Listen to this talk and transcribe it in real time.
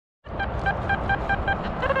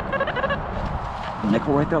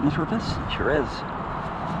nickel right there on the surface? Sure is.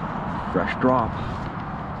 Fresh drop.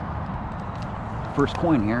 First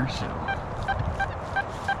coin here, so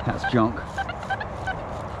that's junk.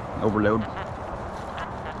 Overload.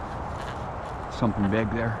 Something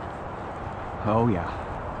big there. Oh yeah.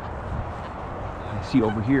 I see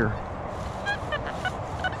over here.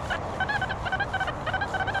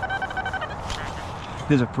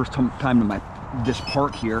 This is the first time to this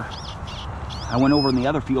park here. I went over in the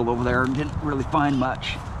other field over there and didn't really find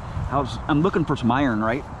much. I'm looking for some iron,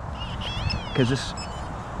 right? Because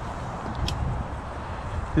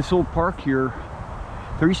this old park here,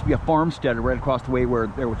 there used to be a farmstead right across the way where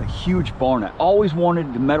there was a huge barn. I always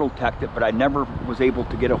wanted to metal detect it, but I never was able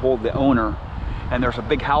to get a hold of the owner. And there's a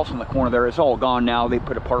big house in the corner there. It's all gone now. They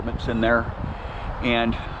put apartments in there.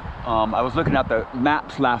 And I was looking at the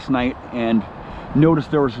maps last night and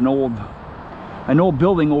noticed there was an old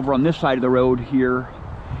building over on this side of the road here,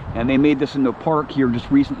 and they made this into a park here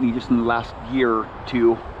just recently, just in the last year or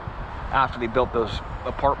two after they built those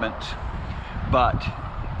apartments. But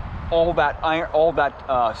all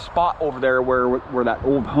that spot over there where that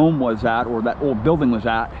old home was at, or that old building was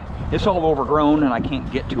at, it's all overgrown and I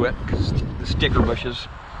can't get to it because the sticker bushes,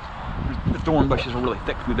 the thorn bushes are really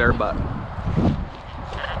thick through there. But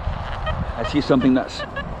I see something that's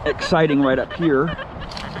exciting right up here.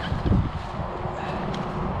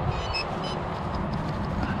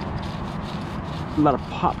 A lot of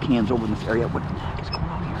pop cans over in this area. What the heck is going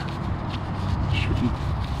on here? It should be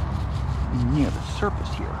near the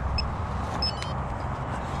surface here.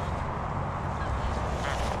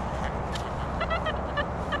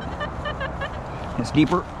 It's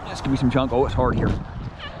deeper. This could be some junk. Oh, it's hard here.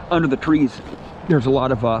 Under the trees, there's a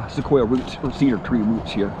lot of sequoia roots or cedar tree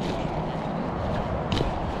roots here.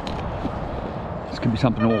 This could be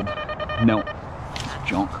something old. No, it's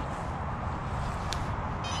junk.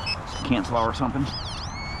 It's cancel or something.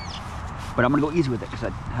 But I'm gonna go easy with it because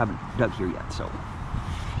I haven't dug here yet. So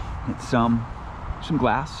it's some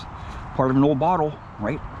glass, part of an old bottle,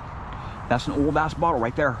 right? That's an old ass bottle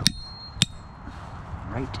right there.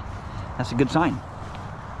 Right? That's a good sign.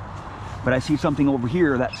 But I see something over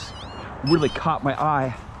here that's really caught my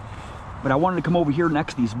eye. But I wanted to come over here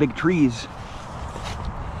next to these big trees.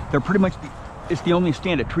 They're pretty much it's the only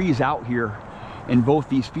stand of trees out here in both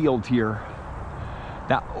these fields here.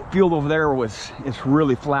 That field over there it's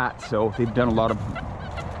really flat, so they've done a lot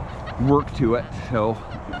of work to it. So,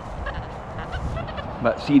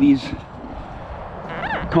 but see these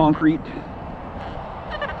concrete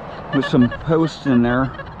with some posts in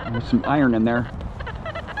there, with some iron in there.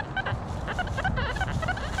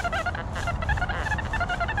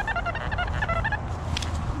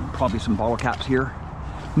 Probably some bottle caps here.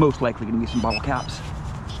 Most likely going to be some bottle caps.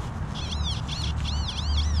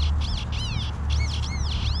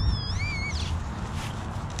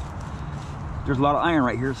 There's a lot of iron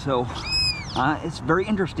right here, so it's very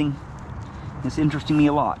interesting. It's interesting me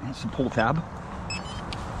a lot. It's a pull tab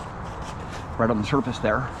right on the surface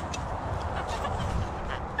there.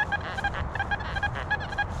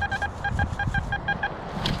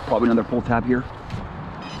 Probably another pull tab here.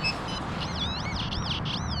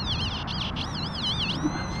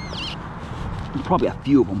 There's probably a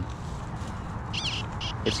few of them.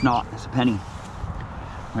 It's not. It's a penny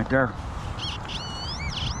right there.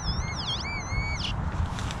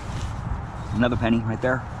 Another penny right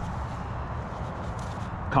there.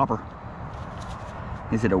 Copper.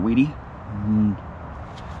 Is it a weedy?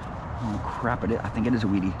 Oh crap, I think it is a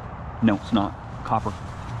weedy. No, it's not. Copper.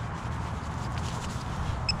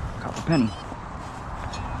 Copper penny.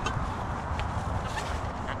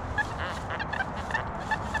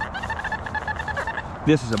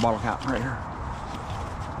 This is a bottle cap right here.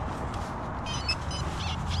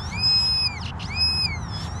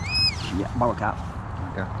 Yeah, bottle cap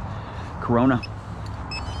right there. Corona.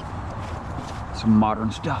 Some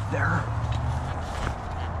modern stuff there.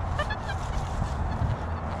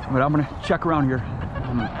 But I'm gonna check around here.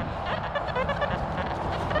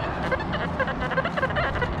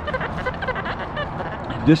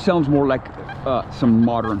 This sounds more like some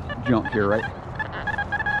modern junk here, right?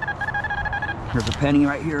 There's a penny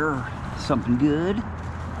right here. Something good.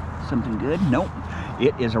 Something good. Nope.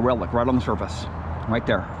 It is a relic right on the surface. Right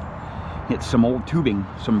there. It's some old tubing,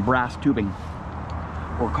 some brass tubing,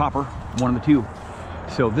 or copper, one of the two.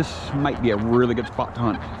 So this might be a really good spot to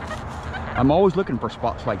hunt. I'm always looking for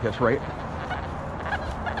spots like this, right?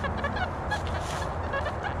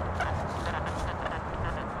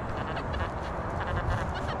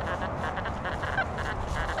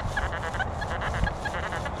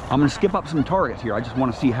 I'm gonna skip up some targets here. I just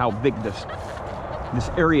want to see how big this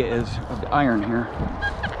area is of the iron here.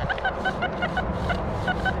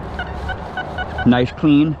 Nice,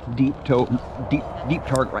 clean, deep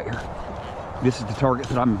target right here. This is the target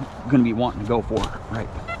that I'm going to be wanting to go for, right?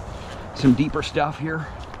 Some deeper stuff here.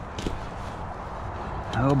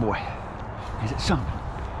 Oh boy, is it something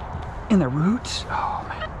in the roots? Oh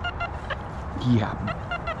man, yeah,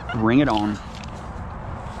 bring it on.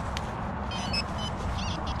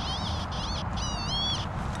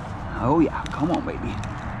 Oh yeah, come on baby,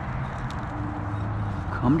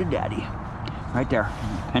 come to daddy. Right there,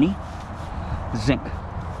 penny, zinc.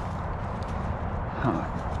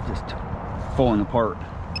 Just falling apart.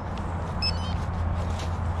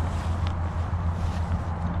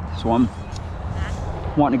 So I'm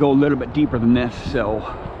wanting to go a little bit deeper than this, so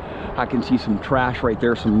I can see some trash right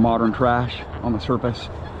there, some modern trash on the surface,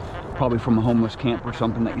 probably from a homeless camp or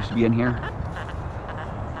something that used to be in here.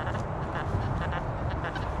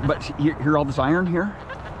 But hear all this iron here?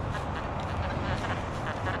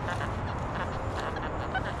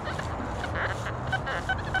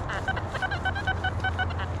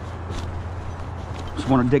 Just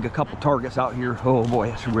want to dig a couple targets out here. Oh boy,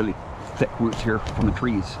 it's really thick roots here from the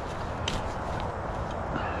trees.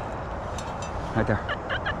 Right there.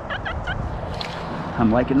 I'm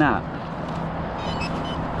liking that.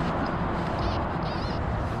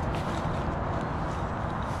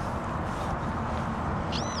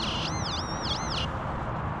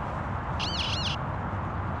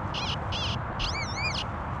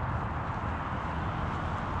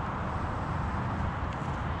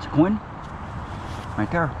 It's a coin. Right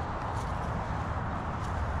there.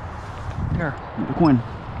 There, the coin.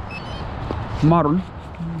 Modern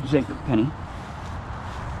zinc penny.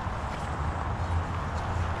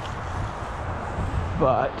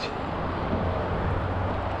 But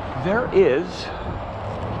there is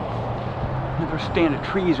another stand of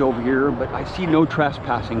trees over here, but I see no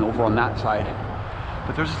trespassing over on that side.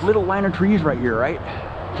 But there's this little line of trees right here, right?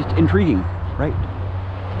 Just intriguing, right?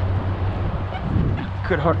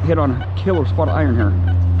 Could hit on a killer spot of iron here.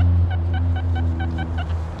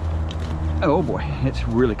 Oh boy, it's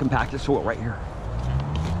really compacted soil right here.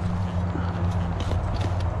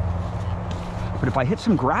 But if I hit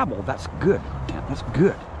some gravel, that's good. Yeah, that's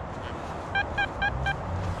good.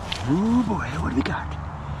 Oh boy, what do we got?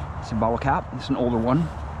 It's a bottle cap. It's an older one.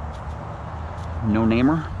 No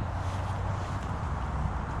namer.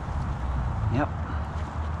 Yep.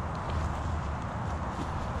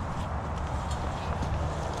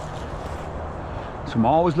 So I'm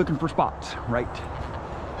always looking for spots, right?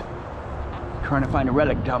 Trying to find a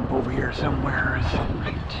relic dump over here somewhere.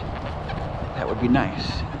 Right. That would be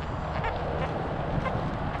nice.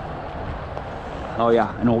 Oh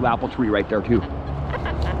yeah, an old apple tree right there too.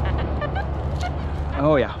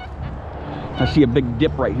 Oh yeah. I see a big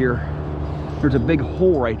dip right here. There's a big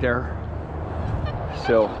hole right there.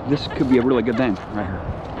 So this could be a really good thing right here.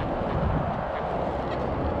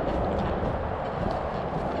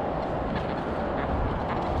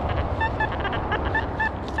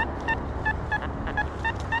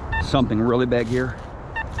 Something really big here.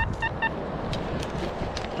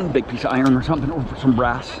 A big piece of iron or something, or some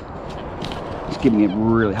brass. It's giving me a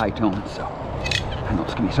really high tone, so I know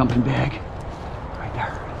it's gonna be something big. Right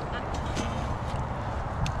there.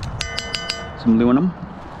 Some aluminum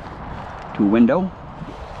to a window.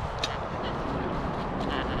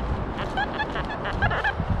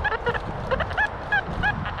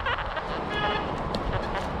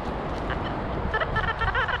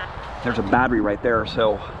 There's a battery right there,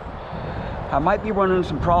 so I might be running into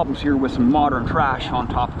some problems here with some modern trash on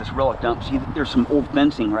top of this relic dump. See, there's some old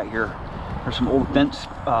fencing right here. There's some old fence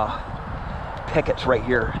pickets right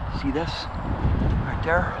here. See this? Right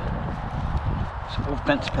there? Some old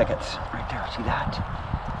fence pickets right there. See that?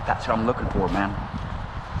 That's what I'm looking for, man.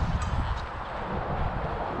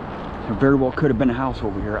 There very well could have been a house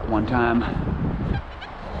over here at one time.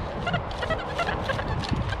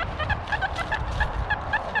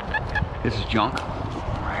 This is junk.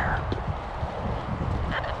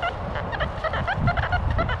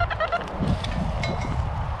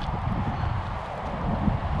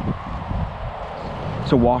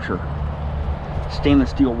 It's a washer, stainless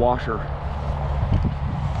steel washer.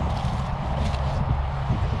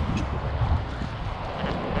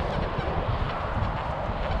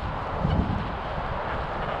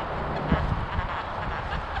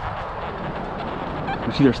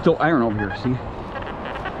 You see, there's still iron over here, see?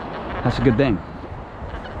 That's a good thing.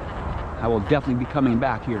 I will definitely be coming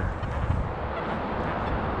back here.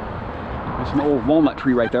 There's an old walnut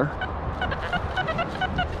tree right there.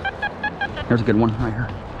 There's a good one right here.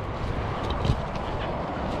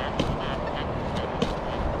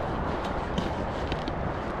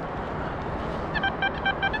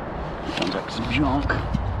 Sounds like some junk.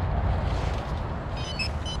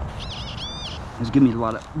 It's giving me a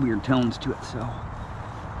lot of weird tones to it, so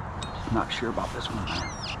just not sure about this one.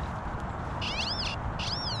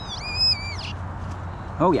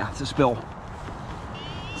 Oh yeah, it's a spill.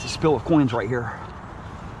 It's a spill of coins right here.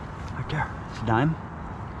 Right there. It's a dime.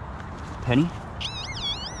 Penny.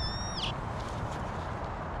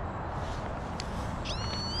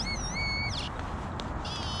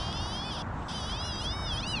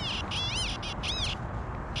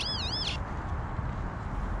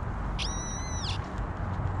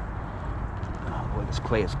 Oh boy, this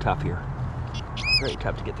clay is tough here. Very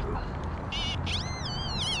tough to get through.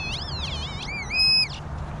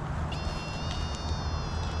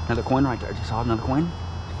 Another coin right there. I just saw another coin.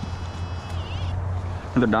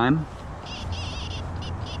 Another dime.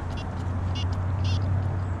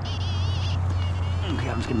 Okay,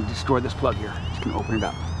 I'm just going to destroy this plug here. Just going to open it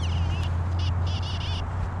up.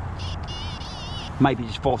 Might be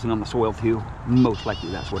just falling on the soil too. Most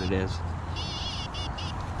likely that's what it is.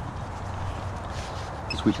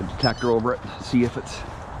 Sweep the detector over it. See if it's...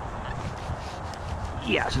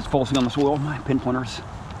 Yeah, it's just falling on the soil. My pinpointer's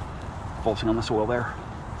falling on the soil there.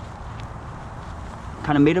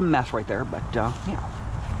 Kind of made a mess right there, but yeah.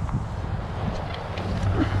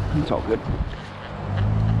 It's all good.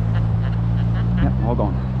 Yep, all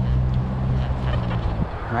gone.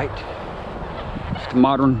 Right. Just a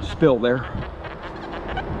modern spill there.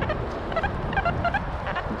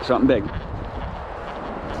 Something big.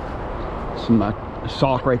 Some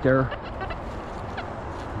sock right there.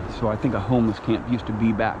 So I think a homeless camp used to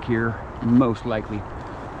be back here, most likely.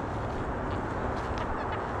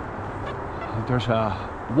 There's a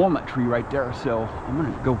walnut tree right there, so I'm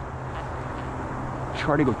gonna go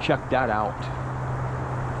try to go check that out.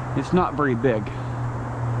 It's not very big.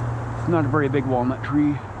 It's not a very big walnut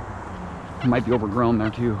tree. It might be overgrown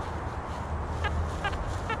there too.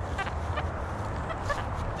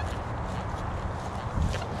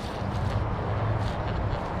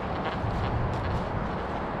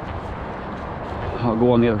 I'll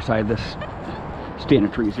go on the other side of this stand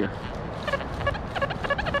of trees here.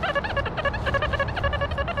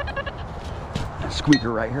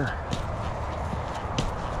 Squeaker right here.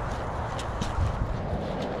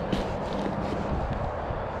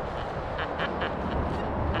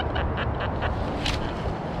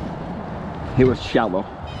 It was shallow.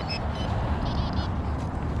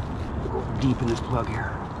 Go deep in this plug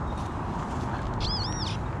here.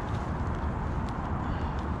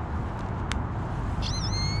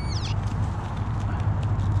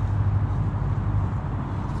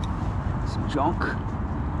 Some junk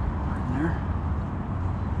right in there.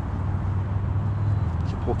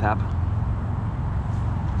 Pull tab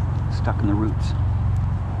stuck in the roots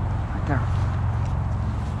right there.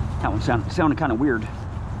 That one sounded kind of weird,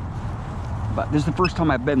 but this is the first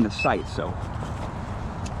time I've been to this site, so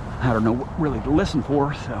I don't know what really to listen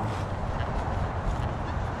for. So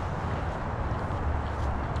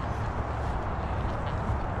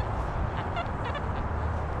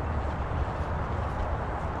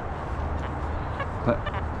but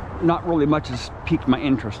not really much has piqued my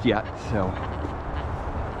interest yet, so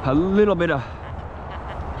a little bit of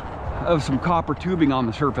some copper tubing on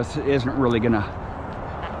the surface isn't really gonna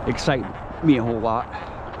excite me a whole lot.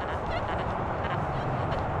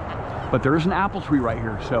 But there is an apple tree right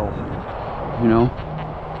here, so, you know.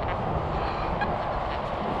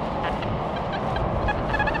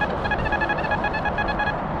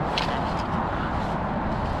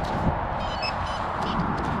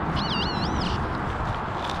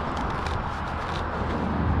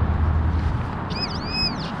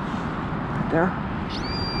 There. A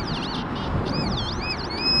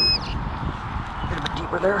little bit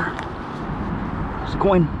deeper there. There's a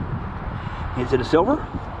coin. Is it a silver?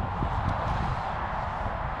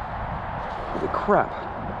 Holy crap.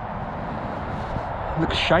 It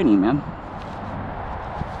looks shiny, man.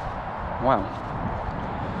 Wow.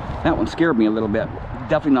 That one scared me a little bit.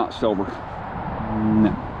 Definitely not silver.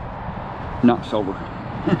 No. Not silver.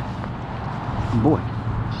 Boy.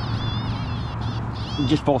 It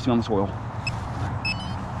just falls on the soil.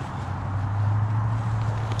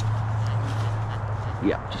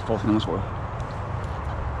 Yeah, just falling on the soil.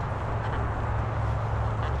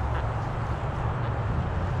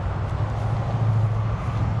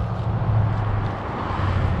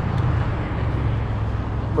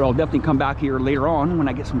 But I'll definitely come back here later on when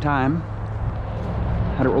I get some time.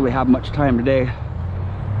 I don't really have much time today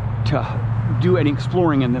to do any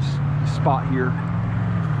exploring in this spot here,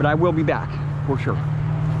 but I will be back for sure.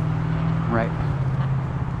 Right.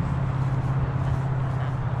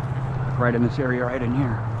 Right in this area, right in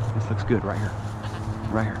here. This looks good right here.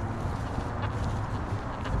 Right here.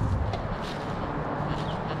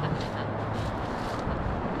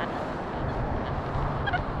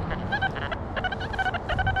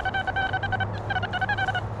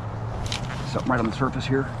 something right on the surface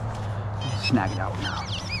here. Snag it out now.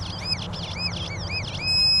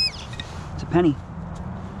 It's a penny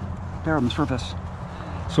there on the surface.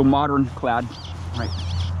 So modern clad, right?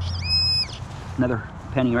 Another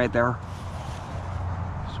penny right there.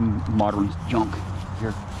 Some modern junk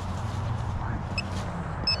here.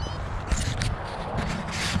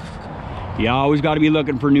 You always got to be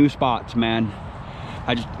looking for new spots, man.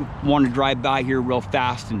 I just want to drive by here real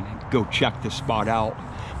fast and go check this spot out.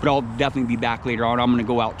 But I'll definitely be back later on. I'm going to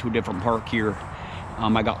go out to a different park here.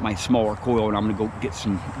 I got my smaller coil, and I'm going to go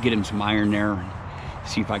get him some iron there and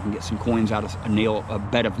see if I can get some coins out of a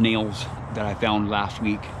bed of nails that I found last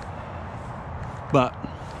week. But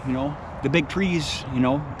you know, the big trees, you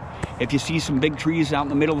know, if you see some big trees out in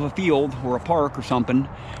the middle of a field or a park or something,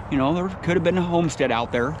 you know, there could have been a homestead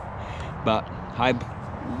out there. But I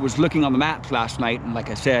was looking on the maps last night, and like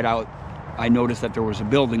I said, I noticed that there was a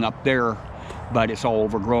building up there, but it's all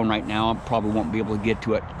overgrown right now. I probably won't be able to get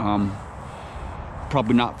to it.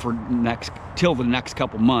 Probably not for till the next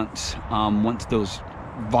couple months. Once those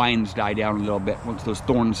vines die down a little bit, once those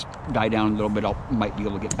thorns die down a little bit, I might be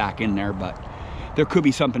able to get back in there. But there could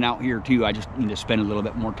be something out here too. I just need to spend a little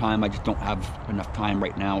bit more time. I just don't have enough time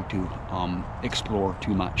right now to explore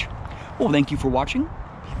too much. Well, thank you for watching.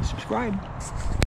 Subscribe.